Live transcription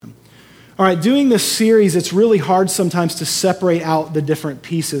All right, doing this series, it's really hard sometimes to separate out the different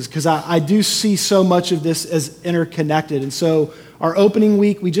pieces because I do see so much of this as interconnected. And so our opening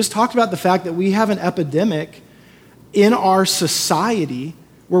week, we just talked about the fact that we have an epidemic in our society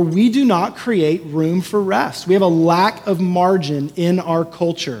where we do not create room for rest. We have a lack of margin in our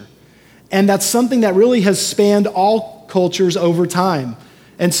culture. And that's something that really has spanned all cultures over time.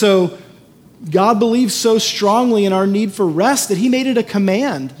 And so God believes so strongly in our need for rest that he made it a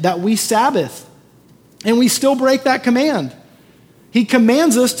command that we Sabbath. And we still break that command. He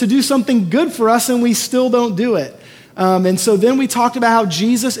commands us to do something good for us and we still don't do it. And so then we talked about how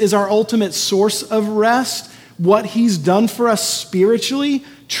Jesus is our ultimate source of rest. What he's done for us spiritually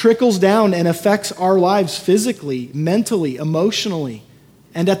trickles down and affects our lives physically, mentally, emotionally,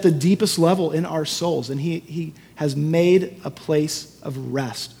 and at the deepest level in our souls. And he has made a place of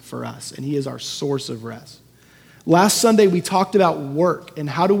rest for us, and he is our source of rest. Last Sunday, we talked about work and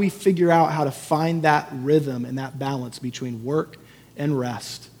how do we figure out how to find that rhythm and that balance between work and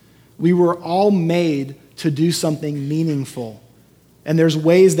rest. We were all made to do something meaningful, and there's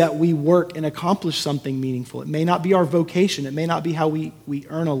ways that we work and accomplish something meaningful. It may not be our vocation. It may not be how we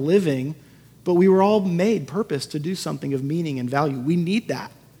earn a living, but we were all made purpose to do something of meaning and value. We need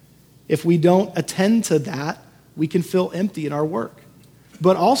that. If we don't attend to that, we can feel empty in our work.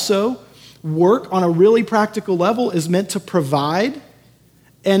 But also, work on a really practical level is meant to provide,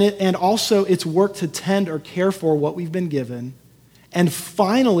 and also it's work to tend or care for what we've been given. And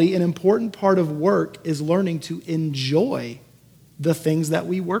finally, an important part of work is learning to enjoy the things that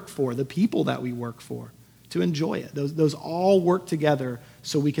we work for, the people that we work for, to enjoy it. Those all work together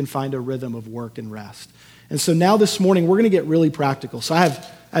so we can find a rhythm of work and rest. And so now this morning, we're going to get really practical. So I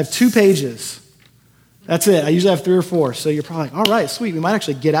have 2 pages. That's it. I usually have 3 or 4. So you're probably like, all right, sweet. We might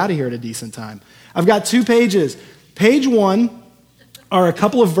actually get out of here at a decent time. I've got 2 pages. Page 1 are a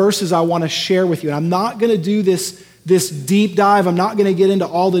couple of verses I want to share with you. And I'm not going to do this deep dive. I'm not going to get into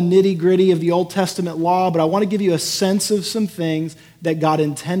all the nitty-gritty of the Old Testament law, but I want to give you a sense of some things that God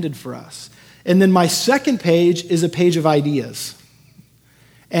intended for us. And then my second page is a page of ideas.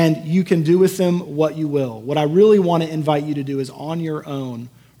 And you can do with them what you will. What I really want to invite you to do is on your own,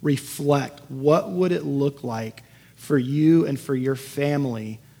 reflect. What would it look like for you and for your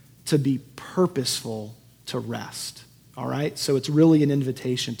family to be purposeful to rest? All right? So it's really an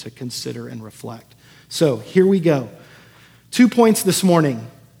invitation to consider and reflect. So here we go. 2 points this morning.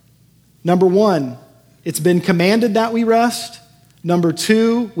 Number 1, it's been commanded that we rest. Number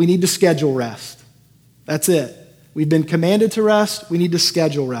 2, we need to schedule rest. That's it. We've been commanded to rest. We need to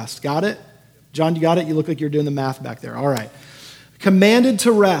schedule rest. Got it? John, you got it? You look like you're doing the math back there. All right. Commanded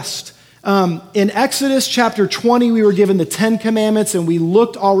to rest. In Exodus chapter 20, we were given the 10 commandments, and we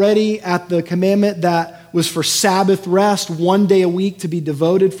looked already at the commandment that was for Sabbath rest, 1 day a week to be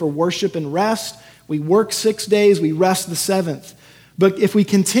devoted for worship and rest. We work 6 days, we rest the 7th. But if we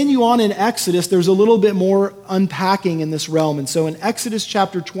continue on in Exodus, there's a little bit more unpacking in this realm. And so in Exodus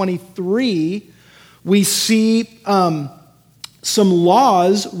chapter 23, we see some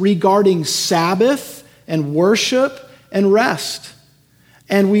laws regarding Sabbath and worship and rest.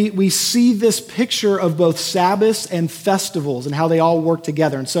 And we see this picture of both Sabbaths and festivals and how they all work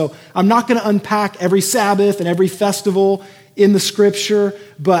together. And so I'm not going to unpack every Sabbath and every festival in the scripture,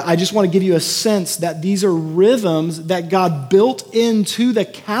 but I just want to give you a sense that these are rhythms that God built into the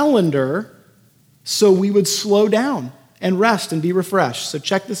calendar so we would slow down and rest and be refreshed. So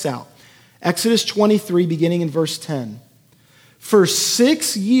check this out. Exodus 23, beginning in verse 10. For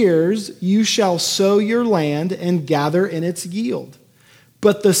 6 years you shall sow your land and gather in its yield.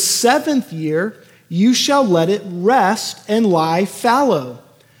 But the 7th year you shall let it rest and lie fallow,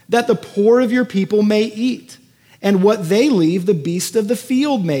 that the poor of your people may eat, and what they leave the beast of the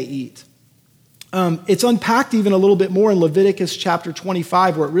field may eat. It's unpacked even a little bit more in Leviticus chapter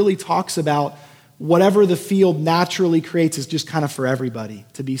 25, where it really talks about whatever the field naturally creates is just kind of for everybody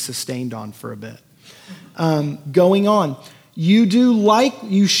to be sustained on for a bit. Going on,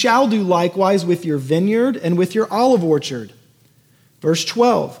 you shall do likewise with your vineyard and with your olive orchard. Verse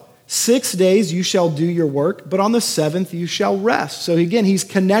 12, 6 days you shall do your work, but on the 7th you shall rest. So again, he's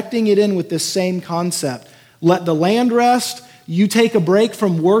connecting it in with this same concept. Let the land rest, you take a break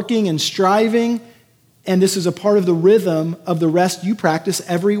from working and striving, and this is a part of the rhythm of the rest you practice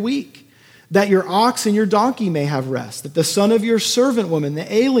every week. That your ox and your donkey may have rest, that the son of your servant woman,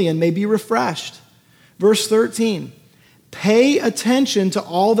 the alien, may be refreshed. Verse 13, pay attention to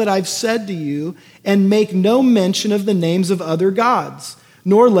all that I've said to you, and make no mention of the names of other gods,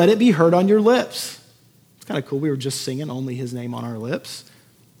 nor let it be heard on your lips. It's kind of cool. We were just singing only his name on our lips.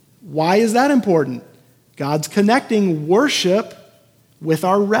 Why is that important? God's connecting worship with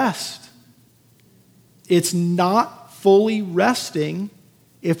our rest. It's not fully resting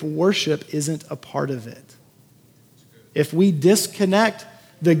if worship isn't a part of it. If we disconnect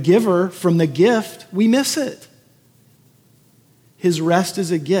the giver from the gift, we miss it. His rest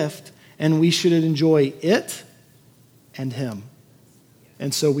is a gift, and we should enjoy it and him.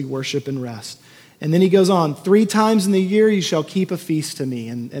 And so we worship and rest. And then he goes on, 3 times in the year you shall keep a feast to me,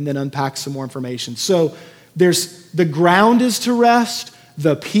 and then unpacks some more information. So there's the ground is to rest,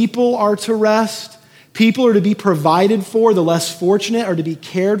 the people are to rest, people are to be provided for, the less fortunate are to be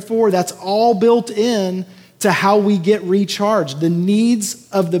cared for. That's all built in to how we get recharged. The needs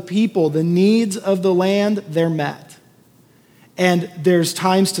of the people, the needs of the land, they're met. And there's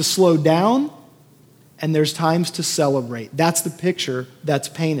times to slow down, and there's times to celebrate. That's the picture that's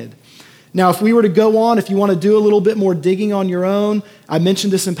painted. Now, if we were to go on, if you want to do a little bit more digging on your own, I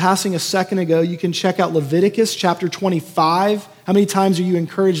mentioned this in passing a second ago, you can check out Leviticus chapter 25. How many times are you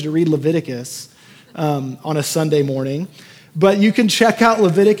encouraged to read Leviticus on a Sunday morning? But you can check out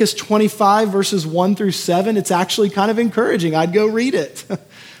Leviticus 25 verses 1 through 7. It's actually kind of encouraging. I'd go read it.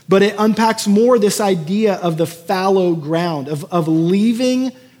 But it unpacks more this idea of the fallow ground, of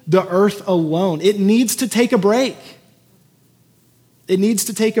leaving the earth alone. It needs to take a break. It needs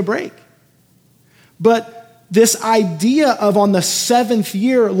to take a break. But this idea of on the 7th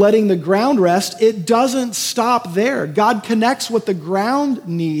year letting the ground rest, it doesn't stop there. God connects what the ground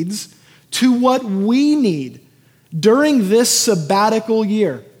needs to what we need during this sabbatical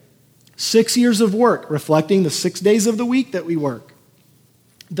year. 6 years of work, reflecting the 6 days of the week that we work.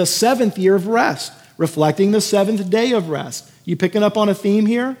 The 7th year of rest, reflecting the 7th day of rest. You picking up on a theme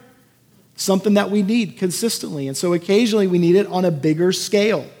here? Something that we need consistently. And so occasionally we need it on a bigger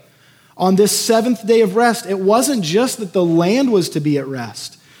scale. On this 7th day of rest, it wasn't just that the land was to be at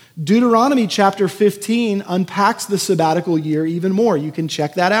rest. Deuteronomy chapter 15 unpacks the sabbatical year even more. You can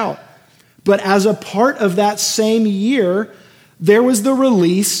check that out. But as a part of that same year, there was the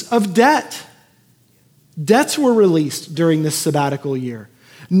release of debt. Debts were released during this sabbatical year.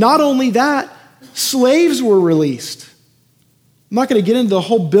 Not only that, slaves were released. I'm not going to get into the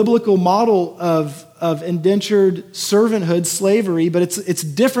whole biblical model of indentured servanthood, slavery, but it's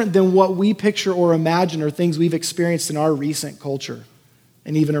different than what we picture or imagine or things we've experienced in our recent culture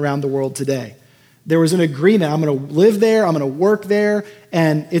and even around the world today. There was an agreement. I'm going to live there, I'm going to work there,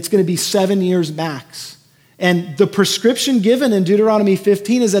 and it's going to be 7 years max. And the prescription given in Deuteronomy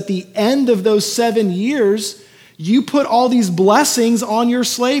 15 is at the end of those 7 years, you put all these blessings on your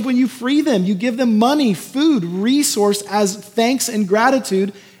slave when you free them. You give them money, food, resource as thanks and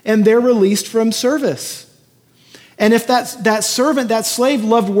gratitude, and they're released from service. And if that servant, that slave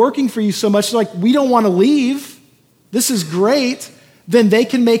loved working for you so much, like, we don't want to leave, this is great, then they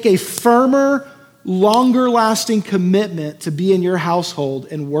can make a firmer, longer lasting commitment to be in your household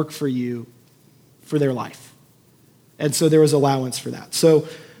and work for you for their life. And so there was allowance for that. So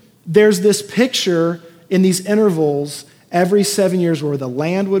there's this picture in these intervals every 7 years where the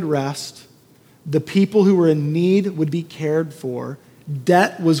land would rest, the people who were in need would be cared for,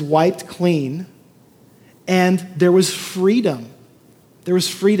 debt was wiped clean, and there was freedom. There was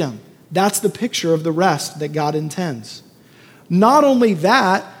freedom. That's the picture of the rest that God intends. Not only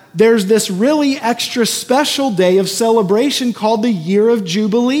that, there's this really extra special day of celebration called the Year of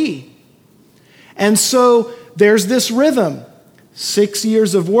Jubilee. And so there's this rhythm, 6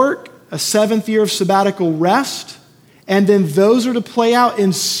 years of work, a 7th year of sabbatical rest, and then those are to play out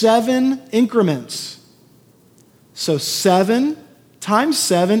in 7 increments. So 7 times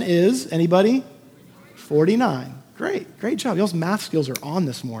 7 is, anybody? 49. Great job. Y'all's math skills are on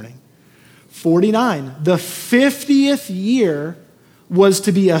this morning. 49. The 50th year was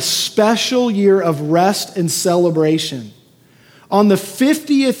to be a special year of rest and celebration. On the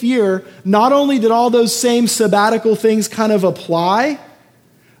 50th year, not only did all those same sabbatical things kind of apply,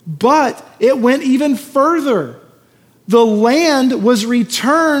 but it went even further. The land was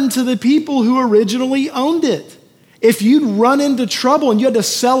returned to the people who originally owned it. If you'd run into trouble and you had to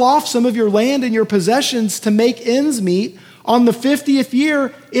sell off some of your land and your possessions to make ends meet, on the 50th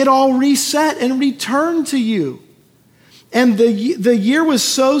year, it all reset and returned to you. And the year was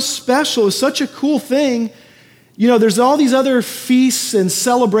so special, it was such a cool thing. You know, there's all these other feasts and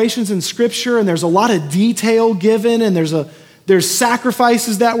celebrations in Scripture, and there's a lot of detail given, and there's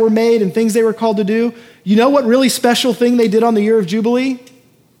sacrifices that were made and things they were called to do. You know what really special thing they did on the Year of Jubilee?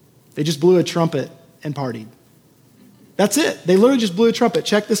 They just blew a trumpet and partied. That's it. They literally just blew a trumpet.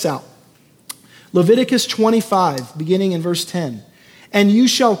 Check this out. Leviticus 25, beginning in verse 10. And you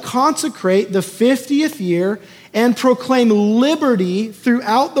shall consecrate the 50th year and proclaim liberty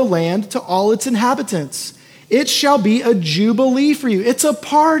throughout the land to all its inhabitants. It shall be a jubilee for you. It's a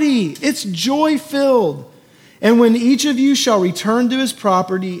party. It's joy-filled. And when each of you shall return to his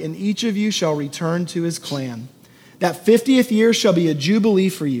property, and each of you shall return to his clan, that 50th year shall be a jubilee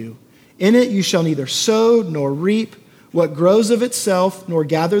for you. In it you shall neither sow nor reap what grows of itself, nor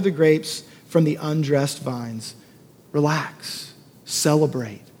gather the grapes from the undressed vines. Relax,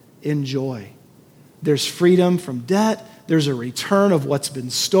 celebrate, enjoy. There's freedom from debt. There's a return of what's been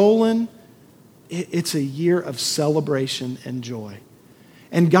stolen. It's a year of celebration and joy.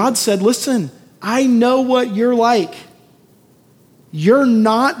 And God said, listen, I know what you're like. You're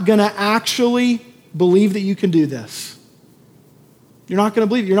not going to actually believe that you can do this. You're not going to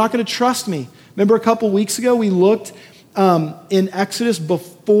believe it. You're not going to trust me. Remember a couple weeks ago, we looked in Exodus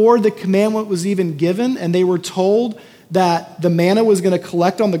before the commandment was even given, and they were told that the manna was going to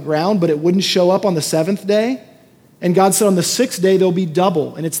collect on the ground, but it wouldn't show up on the seventh day. And God said on the sixth day, there'll be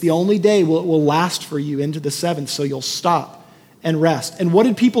double, and it's the only day it will last for you into the seventh, so you'll stop and rest. And what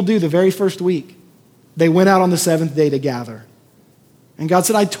did people do the very first week? They went out on the seventh day to gather. And God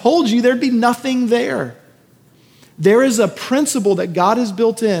said, I told you there'd be nothing there. There is a principle that God has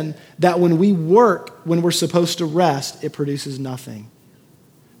built in that when we work, when we're supposed to rest, it produces nothing.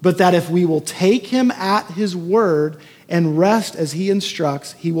 But that if we will take him at his word and rest as he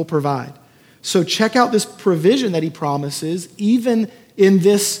instructs, he will provide. So check out this provision that he promises even in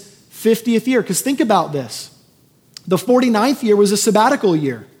this 50th year. Because think about this. The 49th year was a sabbatical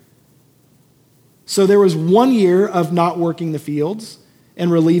year. So there was 1 year of not working the fields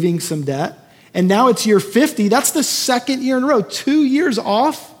and relieving some debt. And now it's year 50. That's the second year in a row. 2 years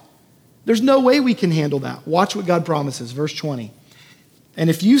off. There's no way we can handle that. Watch what God promises. Verse 20. And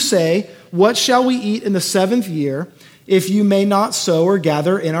if you say, what shall we eat in the 7th year if you may not sow or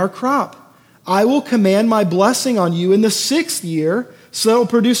gather in our crop? I will command my blessing on you in the 6th year, so that it will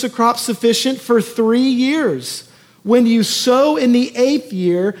produce a crop sufficient for 3 years. When you sow in the 8th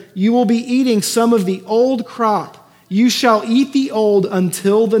year, you will be eating some of the old crop. You shall eat the old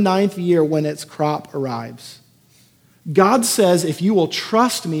until the 9th year when its crop arrives. God says, if you will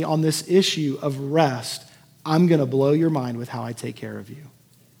trust me on this issue of rest, I'm going to blow your mind with how I take care of you.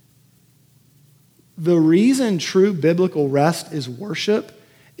 The reason true biblical rest is worship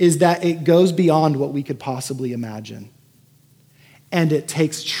is that it goes beyond what we could possibly imagine. And it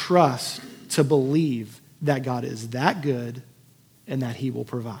takes trust to believe that God is that good and that he will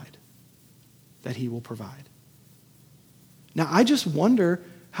provide. That he will provide. Now, I just wonder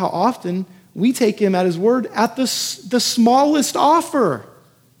how often we take him at his word at the smallest offer.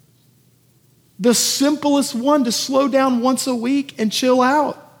 The simplest one, to slow down once a week and chill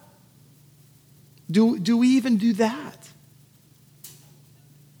out. Do we even do that?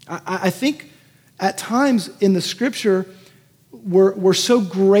 I think at times in the scripture, we're so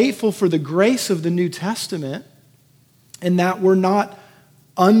grateful for the grace of the New Testament and that we're not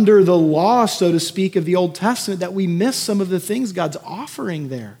under the law, so to speak, of the Old Testament, that we miss some of the things God's offering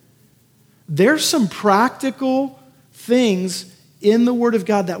there. There's some practical things in the Word of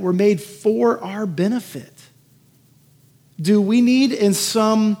God that were made for our benefit. Do we need, in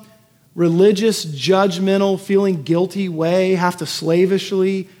some religious, judgmental, feeling guilty way, have to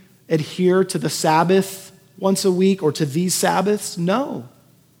slavishly adhere to the Sabbath once a week or to these Sabbaths? No.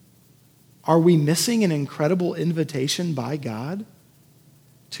 Are we missing an incredible invitation by God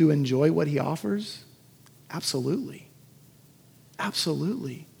to enjoy what he offers? Absolutely.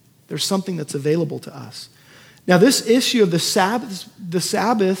 Absolutely. There's something that's available to us. Now, this issue of the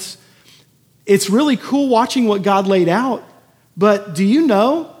Sabbaths, it's really cool watching what God laid out, but do you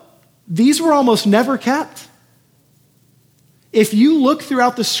know, these were almost never kept. If you look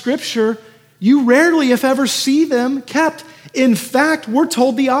throughout the scripture, you rarely, if ever, see them kept. In fact, we're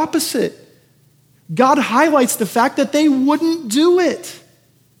told the opposite. God highlights the fact that they wouldn't do it.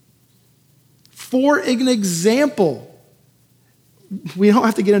 For an example, we don't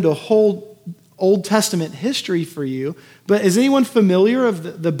have to get into a whole Old Testament history for you, but is anyone familiar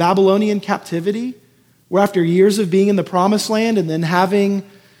of the Babylonian captivity, where after years of being in the promised land and then having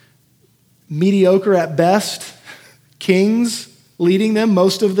mediocre at best kings leading them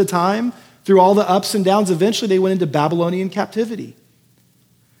most of the time, through all the ups and downs, eventually they went into Babylonian captivity.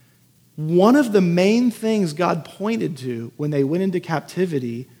 One of the main things God pointed to when they went into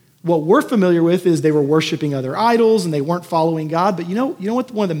captivity, what we're familiar with is they were worshiping other idols and they weren't following God. But you know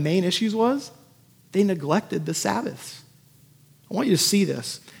what one of the main issues was? They neglected the Sabbaths. I want you to see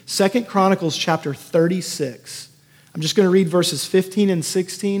this. 2 Chronicles chapter 36. I'm just going to read verses 15 and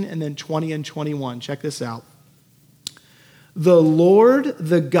 16 and then 20 and 21. Check this out. The Lord,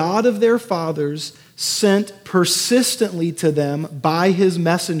 the God of their fathers, sent persistently to them by his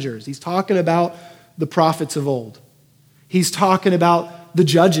messengers. He's talking about the prophets of old. He's talking about the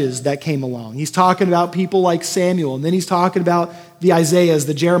judges that came along. He's talking about people like Samuel. And then he's talking about the Isaiahs,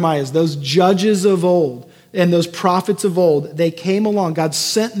 the Jeremiahs, those judges of old and those prophets of old. They came along. God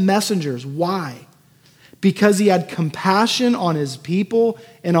sent messengers. Why? Because he had compassion on his people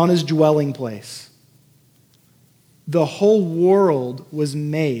and on his dwelling place. The whole world was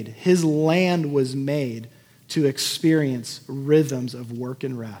made, his land was made to experience rhythms of work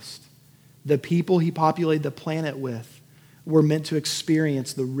and rest. The people he populated the planet with were meant to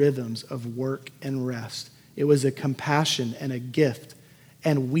experience the rhythms of work and rest. It was a compassion and a gift,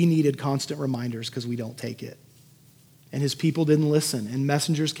 and we needed constant reminders because we don't take it. And his people didn't listen, and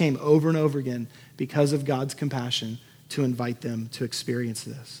messengers came over and over again because of God's compassion to invite them to experience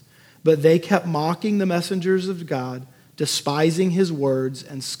this. But they kept mocking the messengers of God, despising his words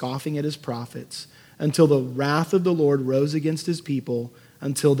and scoffing at his prophets, until the wrath of the Lord rose against his people,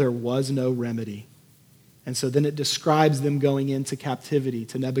 until there was no remedy. And so then it describes them going into captivity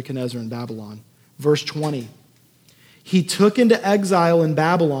to Nebuchadnezzar in Babylon. Verse 20, he took into exile in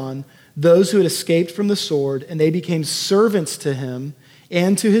Babylon those who had escaped from the sword, and they became servants to him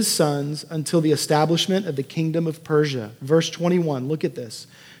and to his sons until the establishment of the kingdom of Persia. Verse 21, look at this.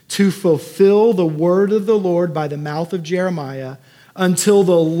 To fulfill the word of the Lord by the mouth of Jeremiah, until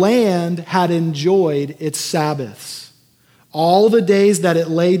the land had enjoyed its Sabbaths. All the days that it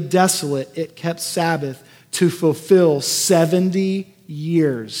lay desolate, it kept Sabbath to fulfill 70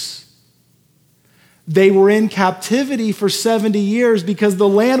 years. They were in captivity for 70 years because the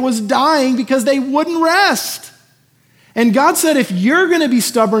land was dying because they wouldn't rest. And God said, if you're going to be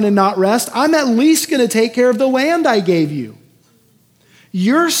stubborn and not rest, I'm at least going to take care of the land I gave you.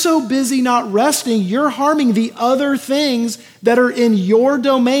 You're so busy not resting, you're harming the other things that are in your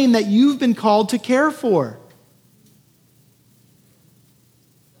domain that you've been called to care for.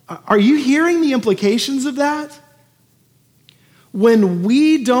 Are you hearing the implications of that? When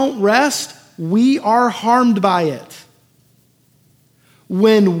we don't rest, we are harmed by it.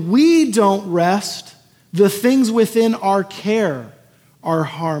 When we don't rest, the things within our care are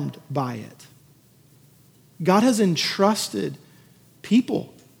harmed by it. God has entrusted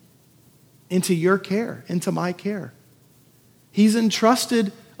people into your care, into my care. He's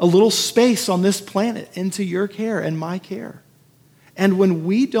entrusted a little space on this planet into your care and my care. And when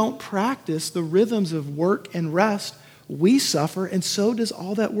we don't practice the rhythms of work and rest, we suffer, and so does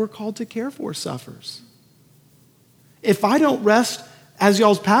all that we're called to care for suffers. If I don't rest as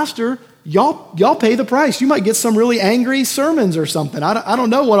y'all's pastor, y'all pay the price. You might get some really angry sermons or something. I don't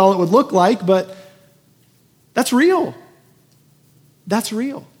know what all it would look like, but that's real. That's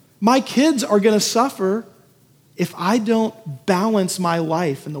real. My kids are going to suffer if I don't balance my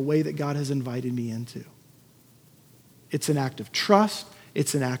life in the way that God has invited me into. It's an act of trust,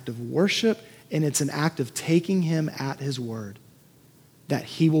 it's an act of worship, and it's an act of taking him at his word that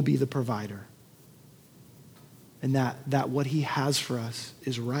he will be the provider and that what he has for us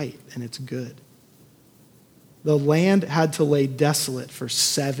is right and it's good. The land had to lay desolate for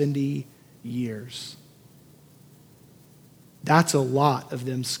 70 years. That's a lot of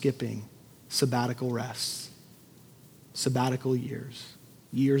them skipping sabbatical rests, sabbatical years,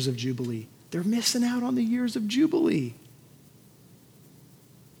 years of Jubilee. They're missing out on the years of Jubilee.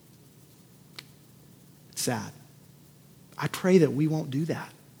 It's sad. I pray that we won't do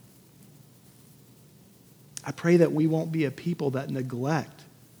that. I pray that we won't be a people that neglect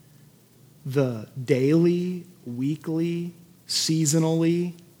the daily, weekly,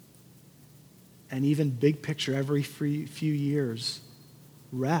 seasonally, and even big picture every few years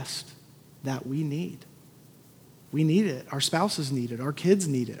rest that we need. We need it. Our spouses need it. Our kids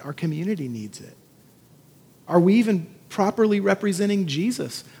need it. Our community needs it. Are we even properly representing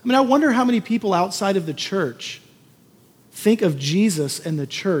Jesus? I mean, I wonder how many people outside of the church think of Jesus and the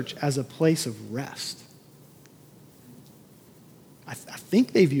church as a place of rest. I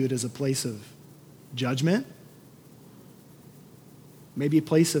think they view it as a place of judgment, maybe a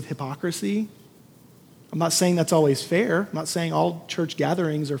place of hypocrisy. I'm not saying that's always fair. I'm not saying all church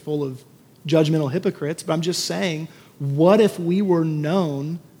gatherings are full of judgmental hypocrites, but I'm just saying, what if we were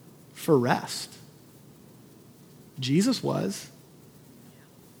known for rest? Jesus was.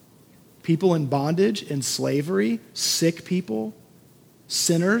 People in bondage, in slavery, sick people,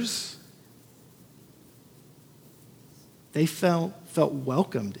 sinners, they felt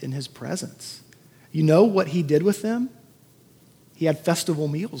welcomed in his presence. You know what he did with them? He had festival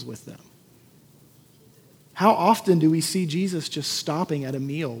meals with them. How often do we see Jesus just stopping at a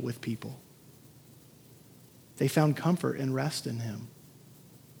meal with people? They found comfort and rest in him.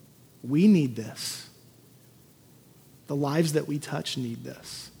 We need this. The lives that we touch need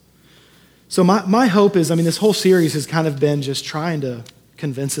this. So my hope is, this whole series has kind of been just trying to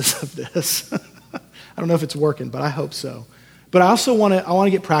convince us of this. I don't know if it's working, but I hope so. But I also want to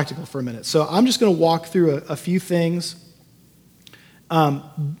get practical for a minute. So I'm just going to walk through a few things.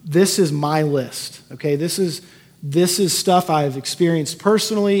 This is my list, okay? This is stuff I've experienced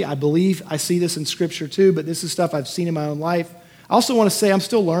personally. I believe I see this in Scripture too, but this is stuff I've seen in my own life. I also want to say I'm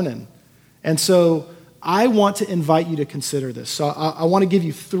still learning. And so I want to invite you to consider this. So I want to give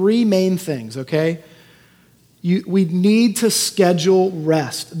you three main things, okay? We need to schedule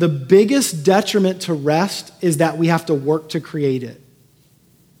rest. The biggest detriment to rest is that we have to work to create it.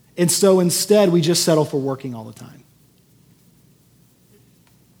 And so instead, we just settle for working all the time.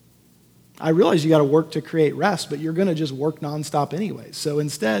 I realize you got to work to create rest, but you're going to just work nonstop anyway. So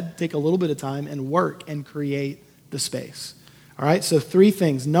instead, take a little bit of time and work and create the space. All right, so three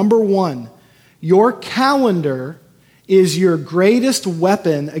things. Number one, your calendar is your greatest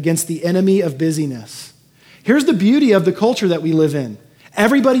weapon against the enemy of busyness. Here's the beauty of the culture that we live in.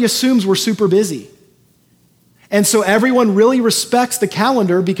 Everybody assumes we're super busy. And so everyone really respects the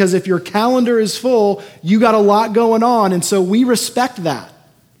calendar because if your calendar is full, you got a lot going on. And so we respect that.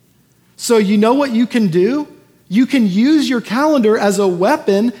 So you know what you can do? You can use your calendar as a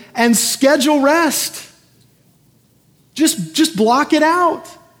weapon and schedule rest. Just block it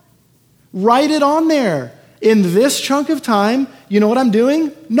out. Write it on there. In this chunk of time, you know what I'm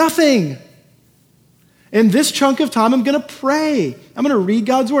doing? Nothing. In this chunk of time, I'm going to pray. I'm going to read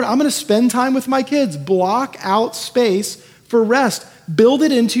God's word. I'm going to spend time with my kids. Block out space for rest. Build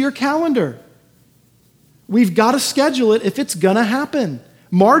it into your calendar. We've got to schedule it if it's going to happen.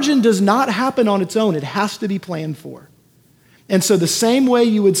 Margin does not happen on its own. It has to be planned for. And so the same way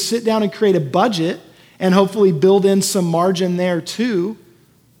you would sit down and create a budget and hopefully build in some margin there too,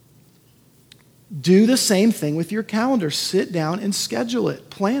 do the same thing with your calendar. Sit down and schedule it.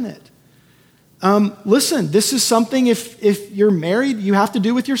 Plan it. Listen, this is something if you're married, you have to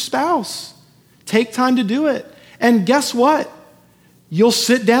do with your spouse. Take time to do it. And guess what? You'll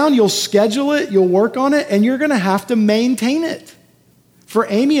sit down, you'll schedule it, you'll work on it, and you're going to have to maintain it. For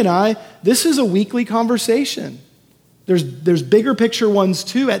Amy and I, this is a weekly conversation. There's bigger picture ones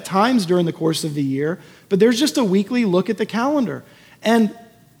too at times during the course of the year, but there's just a weekly look at the calendar. And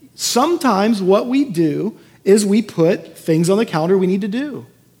sometimes what we do is we put things on the calendar we need to do.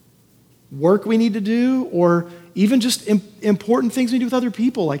 Work we need to do, or even just important things we do with other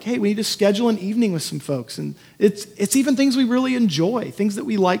people. Like, hey, we need to schedule an evening with some folks. And it's even things we really enjoy, things that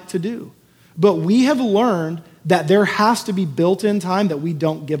we like to do. But we have learned that there has to be built-in time that we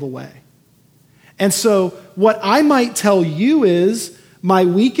don't give away. And so what I might tell you is, my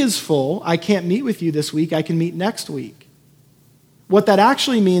week is full. I can't meet with you this week. I can meet next week. What that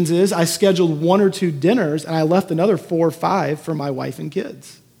actually means is I scheduled 1 or 2 dinners and I left another 4 or 5 for my wife and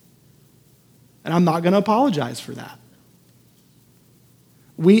kids. And I'm not going to apologize for that.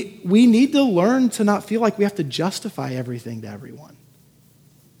 We need to learn to not feel like we have to justify everything to everyone.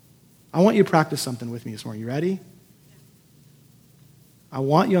 I want you to practice something with me this morning. You ready? I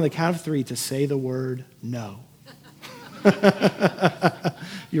want you on the count of 3 to say the word no.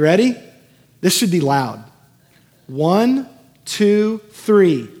 You ready? This should be loud. 1, 2,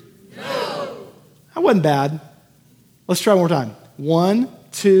 3. No. That wasn't bad. Let's try one more time. 1,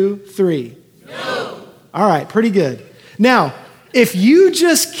 2, 3. No. All right, pretty good. Now, if you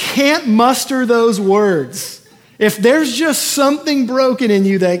just can't muster those words, if there's just something broken in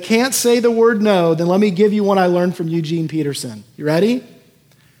you that can't say the word no, then let me give you one I learned from Eugene Peterson. You ready?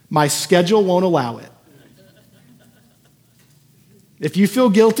 My schedule won't allow it. If you feel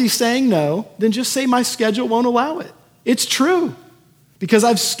guilty saying no, then just say my schedule won't allow it. It's true, because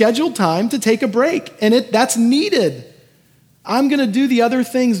I've scheduled time to take a break, and that's needed. I'm going to do the other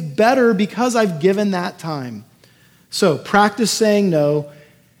things better because I've given that time. So practice saying no.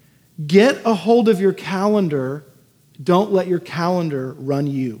 Get a hold of your calendar. Don't let your calendar run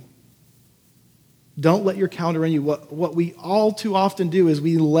you. Don't let your calendar run you. What we all too often do is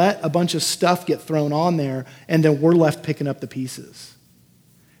we let a bunch of stuff get thrown on there, and then we're left picking up the pieces.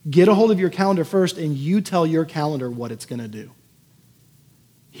 Get a hold of your calendar first, and you tell your calendar what it's going to do.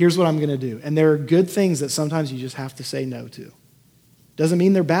 Here's what I'm going to do. And there are good things that sometimes you just have to say no to. Doesn't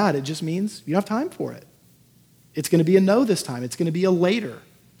mean they're bad. It just means you don't have time for it. It's going to be a no this time. It's going to be a later.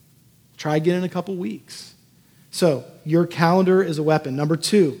 Try again in a couple weeks. So your calendar is a weapon. Number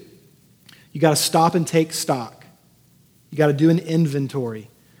 2, you got to stop and take stock. You got to do an inventory.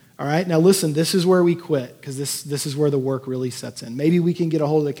 All right? Now listen, this is where we quit, because this is where the work really sets in. Maybe we can get a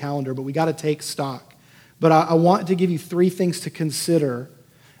hold of the calendar, but we got to take stock. But I want to give you 3 things to consider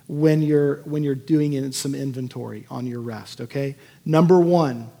when you're doing some inventory on your rest, okay? Number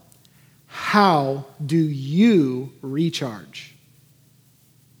 1, how do you recharge?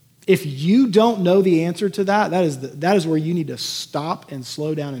 If you don't know the answer to that, that is where you need to stop and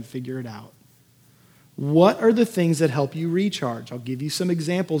slow down and figure it out. What are the things that help you recharge? I'll give you some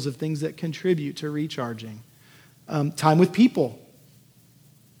examples of things that contribute to recharging. Time with people.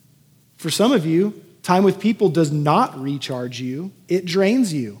 For some of you, time with people does not recharge you. It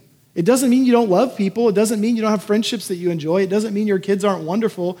drains you. It doesn't mean you don't love people. It doesn't mean you don't have friendships that you enjoy. It doesn't mean your kids aren't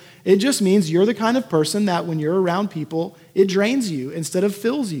wonderful. It just means you're the kind of person that when you're around people, it drains you instead of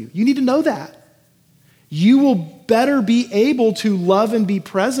fills you. You need to know that. You will better be able to love and be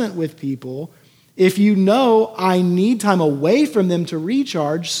present with people if you know I need time away from them to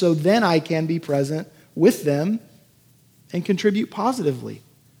recharge so then I can be present with them and contribute positively.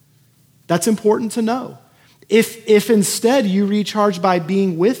 That's important to know. If instead you recharge by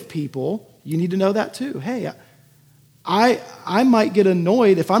being with people, you need to know that too. Hey, I might get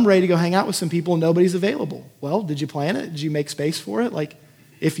annoyed if I'm ready to go hang out with some people and nobody's available. Well, did you plan it? Did you make space for it? Like,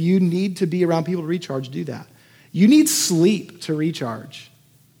 if you need to be around people to recharge, do that. You need sleep to recharge.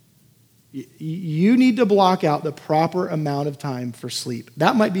 You need to block out the proper amount of time for sleep.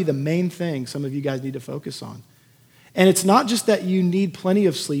 That might be the main thing some of you guys need to focus on. And it's not just that you need plenty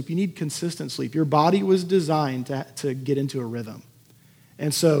of sleep, you need consistent sleep. Your body was designed to get into a rhythm.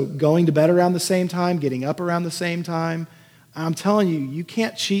 And so going to bed around the same time, getting up around the same time, I'm telling you, you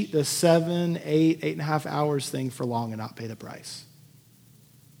can't cheat the 7, 8.5 hours thing for long and not pay the price.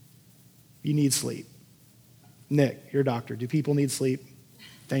 You need sleep. Nick, your doctor, do people need sleep?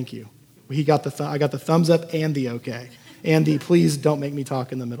 Thank you. I got the thumbs up and the okay. Andy, please don't make me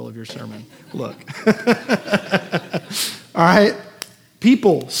talk in the middle of your sermon. Look. All right.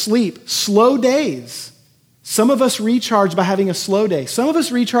 People, sleep, slow days. Some of us recharge by having a slow day. Some of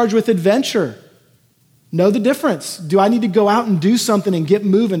us recharge with adventure. Know the difference. Do I need to go out and do something and get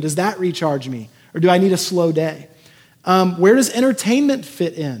moving? Does that recharge me? Or do I need a slow day? Where does entertainment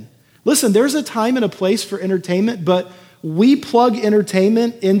fit in? Listen, there's a time and a place for entertainment, but we plug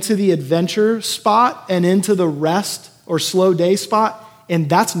entertainment into the adventure spot and into the rest or slow day spot, and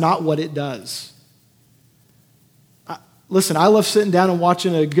that's not what it does. Listen, I love sitting down and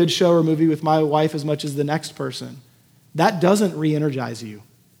watching a good show or movie with my wife as much as the next person. That doesn't re-energize you,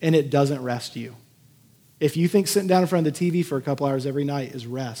 and it doesn't rest you. If you think sitting down in front of the TV for a couple hours every night is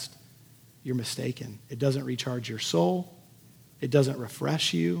rest, you're mistaken. It doesn't recharge your soul. It doesn't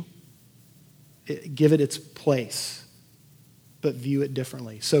refresh you. Give it its place, but view it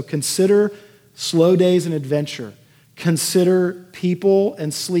differently. So consider slow days and adventure. Consider people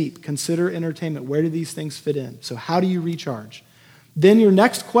and sleep. Consider entertainment. Where do these things fit in? So how do you recharge? Then your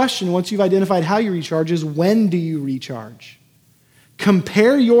next question, once you've identified how you recharge, is when do you recharge?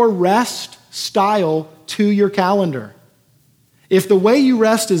 Compare your rest style to your calendar. If the way you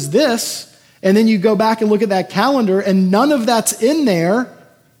rest is this, and then you go back and look at that calendar and none of that's in there,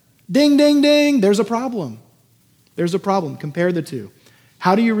 ding, ding, ding, there's a problem. There's a problem. Compare the two.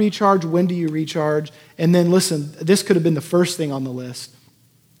 How do you recharge? When do you recharge? And then listen, this could have been the first thing on the list.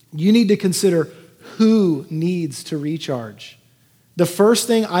 You need to consider who needs to recharge. The first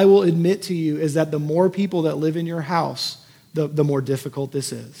thing I will admit to you is that the more people that live in your house, the more difficult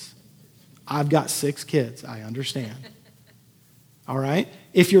this is. I've got 6 kids, I understand. All right?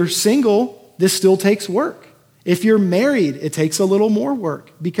 If you're single, this still takes work. If you're married, it takes a little more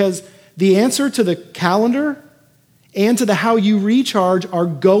work because the answer to the calendar and to the how you recharge are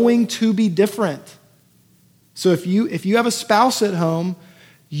going to be different. So if you have a spouse at home,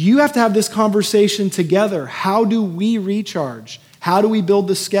 you have to have this conversation together. How do we recharge? How do we build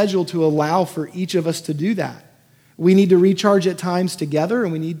the schedule to allow for each of us to do that? We need to recharge at times together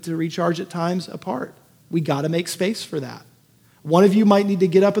and we need to recharge at times apart. We got to make space for that. One of you might need to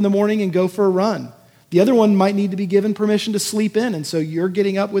get up in the morning and go for a run. The other one might need to be given permission to sleep in, and so you're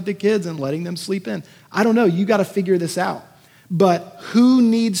getting up with the kids and letting them sleep in. I don't know. You got to figure this out. But who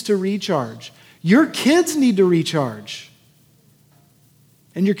needs to recharge? Your kids need to recharge.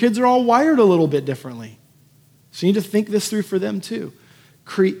 And your kids are all wired a little bit differently. So you need to think this through for them too.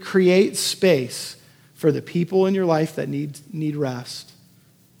 Create space for the people in your life that need rest.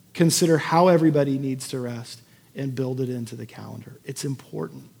 Consider how everybody needs to rest and build it into the calendar. It's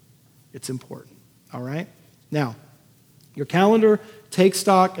important. It's important. All right? Now, your calendar, take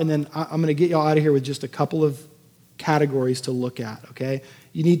stock, and then I'm going to get y'all out of here with just a couple of categories to look at, okay?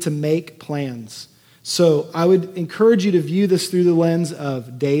 You need to make plans. So I would encourage you to view this through the lens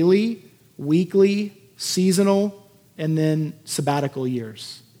of daily, weekly, seasonal, and then sabbatical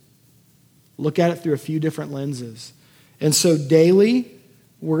years. Look at it through a few different lenses. And so daily,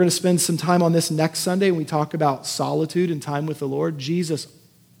 we're going to spend some time on this next Sunday when we talk about solitude and time with the Lord. Jesus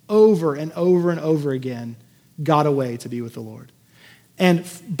over and over and over again got away to be with the Lord. And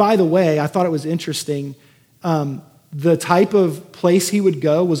by the way, I thought it was interesting. The type of place he would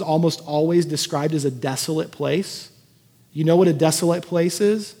go was almost always described as a desolate place. You know what a desolate place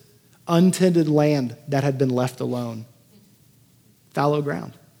is? Untended land that had been left alone. Fallow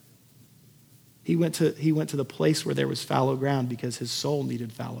ground. He went to the place where there was fallow ground because his soul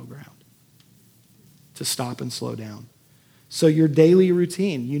needed fallow ground to stop and slow down. So your daily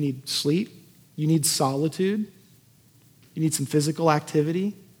routine, you need sleep, you need solitude, you need some physical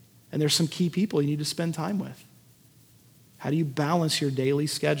activity, and there's some key people you need to spend time with. How do you balance your daily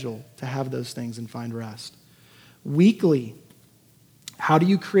schedule to have those things and find rest? Weekly, how do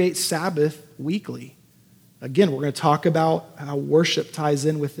you create Sabbath weekly? Again, we're going to talk about how worship ties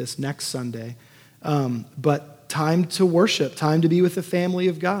in with this next Sunday. But time to worship, time to be with the family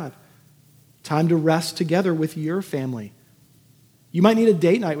of God, time to rest together with your family. You might need a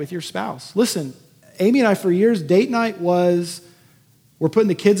date night with your spouse. Listen, Amy and I, for years, date night was, we're putting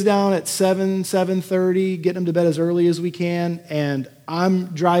the kids down at 7:30, getting them to bed as early as we can, and I'm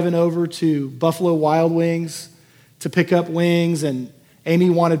driving over to Buffalo Wild Wings to pick up wings, and Amy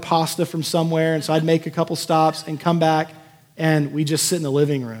wanted pasta from somewhere, and so I'd make a couple stops and come back, and we just sit in the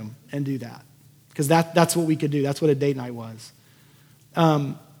living room and do that. Because that's what we could do. That's what a date night was.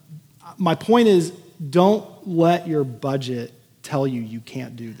 My point is, don't let your budget tell you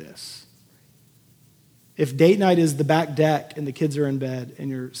can't do this. If date night is the back deck and the kids are in bed and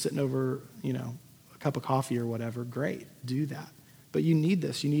you're sitting over, a cup of coffee or whatever, great, do that. But you need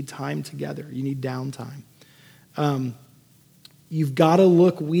this. You need time together. You need downtime. You've got to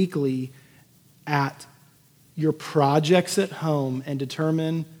look weekly at your projects at home and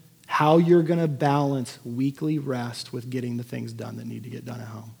determine how you're going to balance weekly rest with getting the things done that need to get done at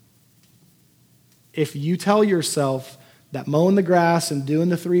home. If you tell yourself that mowing the grass and doing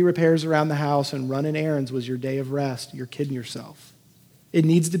the 3 repairs around the house and running errands was your day of rest, you're kidding yourself. It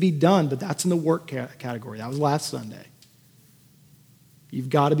needs to be done, but that's in the work category. That was last Sunday. You've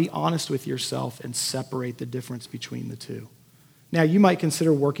got to be honest with yourself and separate the difference between the two. Now, you might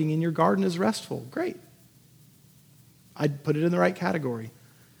consider working in your garden as restful. Great. I'd put it in the right category.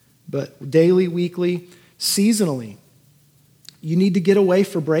 But daily, weekly, seasonally, you need to get away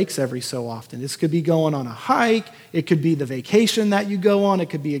for breaks every so often. This could be going on a hike. It could be the vacation that you go on. It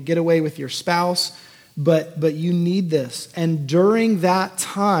could be a getaway with your spouse. But you need this. And during that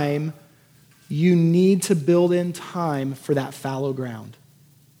time, you need to build in time for that fallow ground.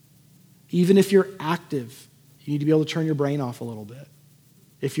 Even if you're active, you need to be able to turn your brain off a little bit.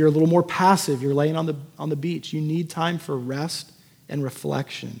 If you're a little more passive, you're laying on the beach, you need time for rest and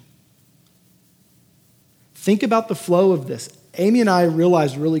reflection. Think about the flow of this. Amy and I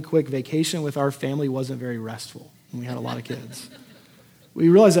realized really quick vacation with our family wasn't very restful when we had a lot of kids. We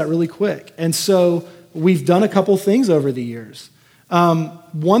realized that really quick. And so we've done a couple things over the years.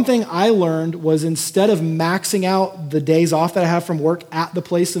 One thing I learned was instead of maxing out the days off that I have from work at the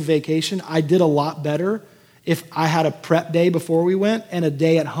place of vacation, I did a lot better if I had a prep day before we went and a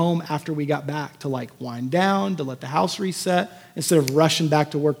day at home after we got back to wind down, to let the house reset, instead of rushing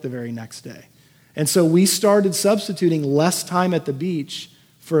back to work the very next day. And so we started substituting less time at the beach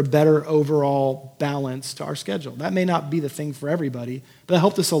for a better overall balance to our schedule. That may not be the thing for everybody, but it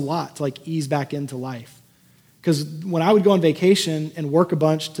helped us a lot to ease back into life. Because when I would go on vacation and work a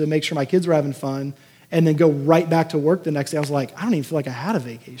bunch to make sure my kids were having fun and then go right back to work the next day, I was like, I don't even feel like I had a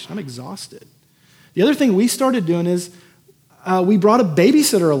vacation. I'm exhausted. The other thing we started doing is we brought a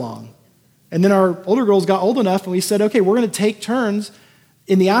babysitter along. And then our older girls got old enough and we said, okay, we're going to take turns.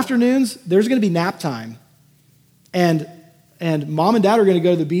 In the afternoons, there's going to be nap time. And mom and dad are going to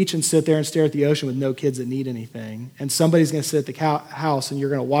go to the beach and sit there and stare at the ocean with no kids that need anything. And somebody's going to sit at the house and you're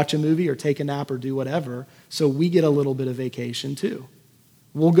going to watch a movie or take a nap or do whatever. So we get a little bit of vacation too.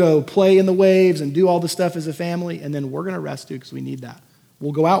 We'll go play in the waves and do all the stuff as a family, and then we're going to rest too because we need that.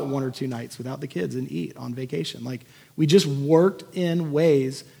 We'll go out 1 or 2 nights without the kids and eat on vacation. We just worked in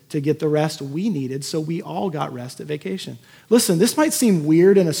ways to get the rest we needed, so we all got rest at vacation. Listen, this might seem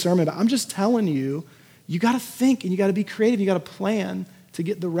weird in a sermon, but I'm just telling you, you got to think and you got to be creative. You got to plan to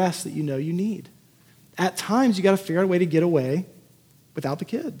get the rest that you know you need. At times, you got to figure out a way to get away without the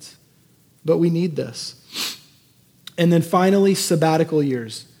kids. But we need this. And then finally, sabbatical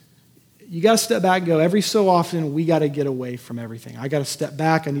years. You got to step back and go, every so often, we got to get away from everything. I got to step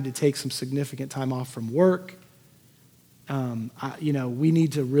back. I need to take some significant time off from work. We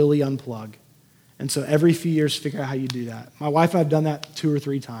need to really unplug. And so every few years, figure out how you do that. My wife and I have done that 2 or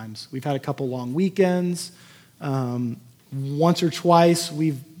 3 times. We've had a couple long weekends. Once or twice,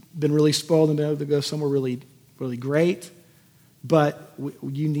 we've been really spoiled and been able to go somewhere really, really great. But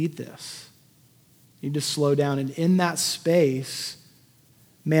you need this. You need to slow down. And in that space,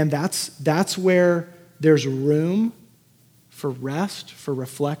 man, that's where there's room for rest, for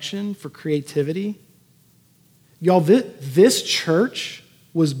reflection, for creativity. Y'all, this church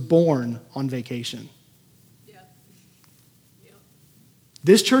was born on vacation.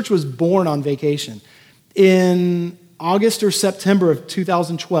 This church was born on vacation. In August or September of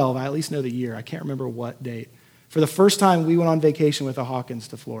 2012, I at least know the year, I can't remember what date, for the first time we went on vacation with the Hawkins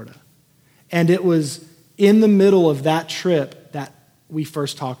to Florida. And it was in the middle of that trip that we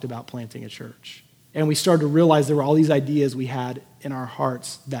first talked about planting a church. And we started to realize there were all these ideas we had in our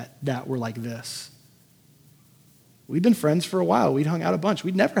hearts that were like this. We'd been friends for a while. We'd hung out a bunch.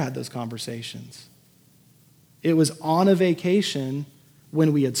 We'd never had those conversations. It was on a vacation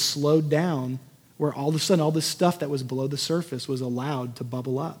when we had slowed down, where all of a sudden all this stuff that was below the surface was allowed to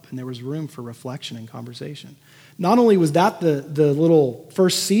bubble up, and there was room for reflection and conversation. Not only was that the little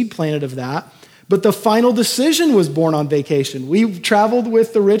first seed planted of that, but the final decision was born on vacation. We traveled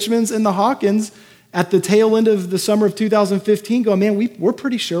with the Richmonds and the Hawkins at the tail end of the summer of 2015 going, man, we're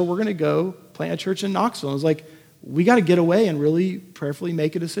pretty sure we're going to go plant a church in Knoxville. And it was like, we got to get away and really prayerfully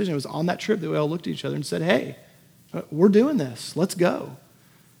make a decision. It was on that trip that we all looked at each other and said, hey, we're doing this. Let's go.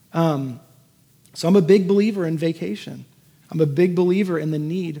 So I'm a big believer in vacation. I'm a big believer in the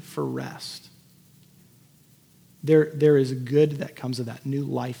need for rest. There is good that comes of that. New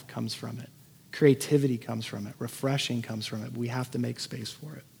life comes from it. Creativity comes from it. Refreshing comes from it. We have to make space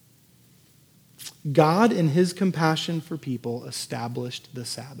for it. God, in his compassion for people, established the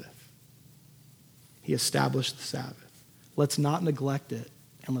Sabbath. He established the Sabbath. Let's not neglect it,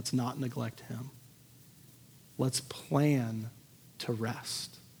 and let's not neglect him. Let's plan to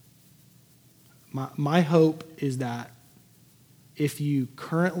rest. My hope is that if you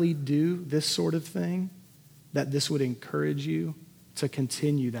currently do this sort of thing, that this would encourage you to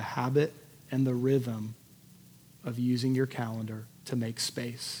continue the habit and the rhythm of using your calendar to make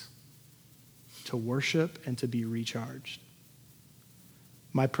space, to worship and to be recharged.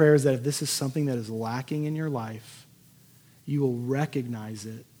 My prayer is that if this is something that is lacking in your life, you will recognize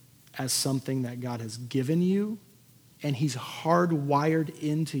it as something that God has given you and he's hardwired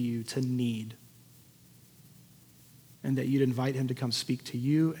into you to need. And that you'd invite him to come speak to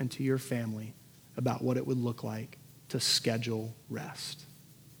you and to your family about what it would look like to schedule rest.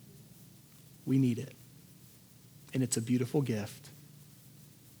 We need it. And it's a beautiful gift.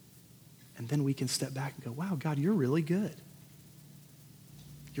 And then we can step back and go, wow, God, you're really good.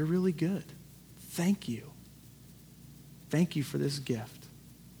 You're really good. Thank you. Thank you for this gift.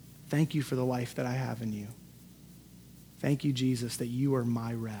 Thank you for the life that I have in you. Thank you, Jesus, that you are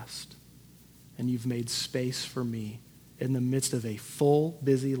my rest. And you've made space for me in the midst of a full,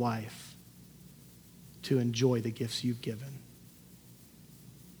 busy life to enjoy the gifts you've given.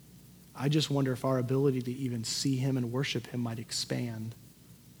 I just wonder if our ability to even see him and worship him might expand,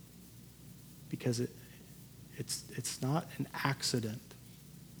 because it's not an accident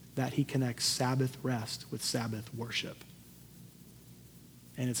that he connects Sabbath rest with Sabbath worship.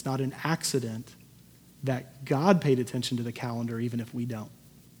 And it's not an accident that God paid attention to the calendar even if we don't.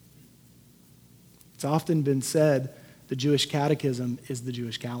 It's often been said the Jewish catechism is the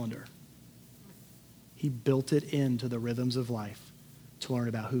Jewish calendar. He built it into the rhythms of life to learn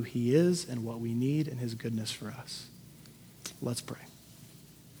about who he is and what we need and his goodness for us. Let's pray.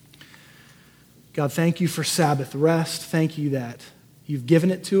 God, thank you for Sabbath rest. Thank you that you've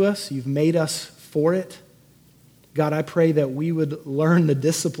given it to us. You've made us for it. God, I pray that we would learn the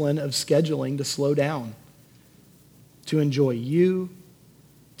discipline of scheduling to slow down, to enjoy you,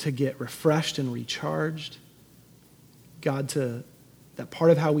 to get refreshed and recharged. God, that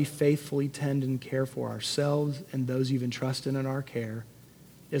part of how we faithfully tend and care for ourselves and those you've entrusted in our care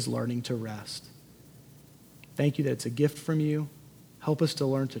is learning to rest. Thank you that it's a gift from you. Help us to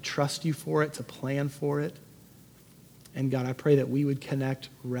learn to trust you for it, to plan for it. And God, I pray that we would connect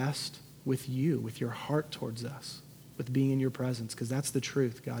rest with you, with your heart towards us, with being in your presence, because that's the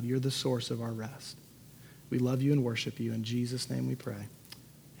truth, God. You're the source of our rest. We love you and worship you. In Jesus' name we pray.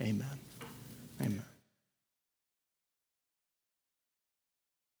 Amen.